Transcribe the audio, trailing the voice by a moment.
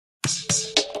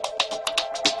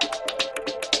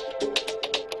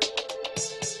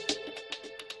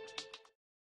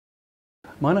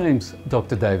My name's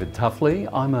Dr David Tuffley.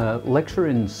 I'm a lecturer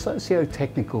in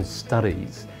Socio-Technical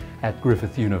Studies at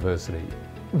Griffith University.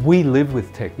 We live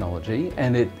with technology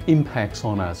and it impacts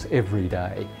on us every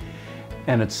day.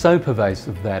 And it's so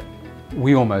pervasive that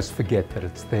we almost forget that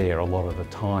it's there a lot of the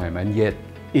time, and yet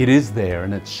it is there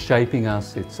and it's shaping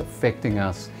us, it's affecting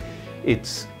us,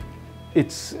 it's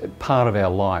part of our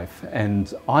life.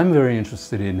 And I'm very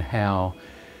interested in how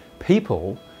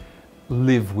people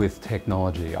live with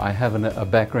technology. I have a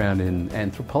background in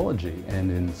anthropology and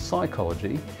in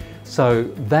psychology, so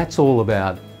that's all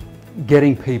about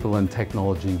getting people and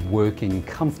technology working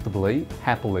comfortably,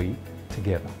 happily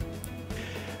together.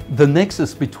 The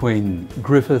nexus between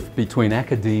Griffith, between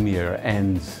academia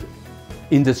and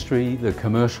industry, the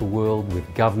commercial world,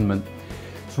 with government,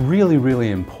 is really,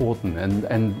 really important,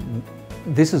 and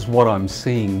this is what I'm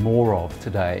seeing more of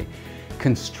today.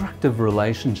 Constructive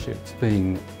relationships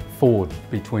being forged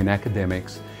between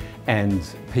academics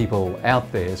and people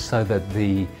out there so that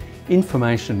the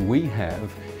information we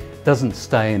have doesn't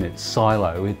stay in its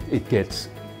silo. It gets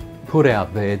put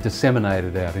out there,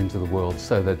 disseminated out into the world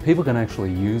so that people can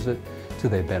actually use it to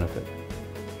their benefit.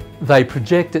 They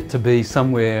project it to be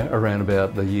somewhere around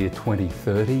about the year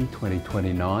 2030,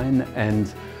 2029,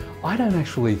 and I don't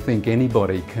actually think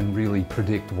anybody can really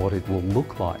predict what it will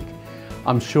look like.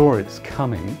 I'm sure it's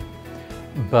coming,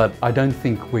 but I don't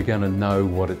think we're going to know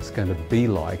what it's going to be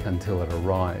like until it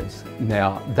arrives.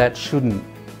 Now, that shouldn't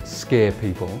scare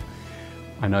people.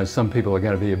 I know some people are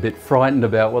going to be a bit frightened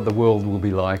about what the world will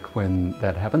be like when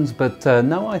that happens, but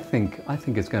no, I think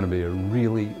it's going to be a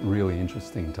really, really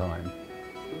interesting time.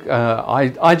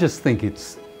 I just think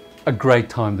it's a great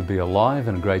time to be alive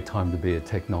and a great time to be a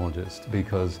technologist,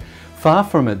 because far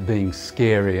from it being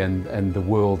scary and the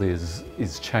world is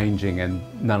changing and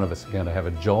none of us are going to have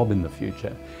a job in the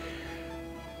future,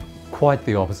 quite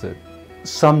the opposite.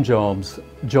 Some jobs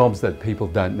that people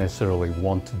don't necessarily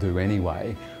want to do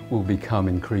anyway will become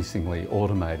increasingly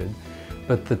automated,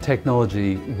 but the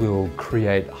technology will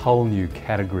create whole new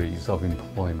categories of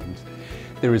employment.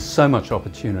 There is so much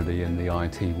opportunity in the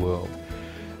IT world.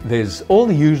 There's all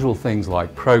the usual things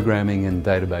like programming and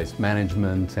database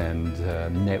management and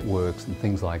networks and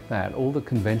things like that, all the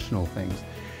conventional things.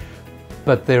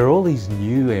 But there are all these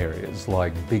new areas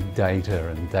like big data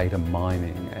and data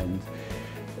mining and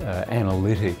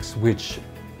analytics, which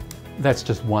that's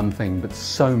just one thing, but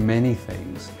so many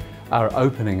things are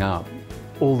opening up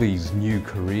all these new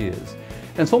careers.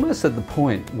 And it's almost at the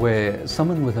point where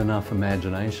someone with enough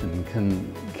imagination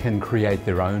can create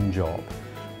their own job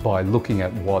by looking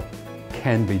at what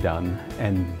can be done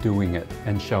and doing it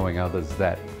and showing others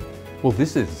that, well,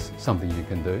 this is something you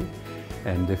can do.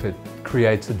 And if it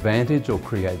creates advantage or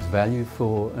creates value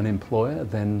for an employer,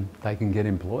 then they can get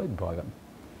employed by them.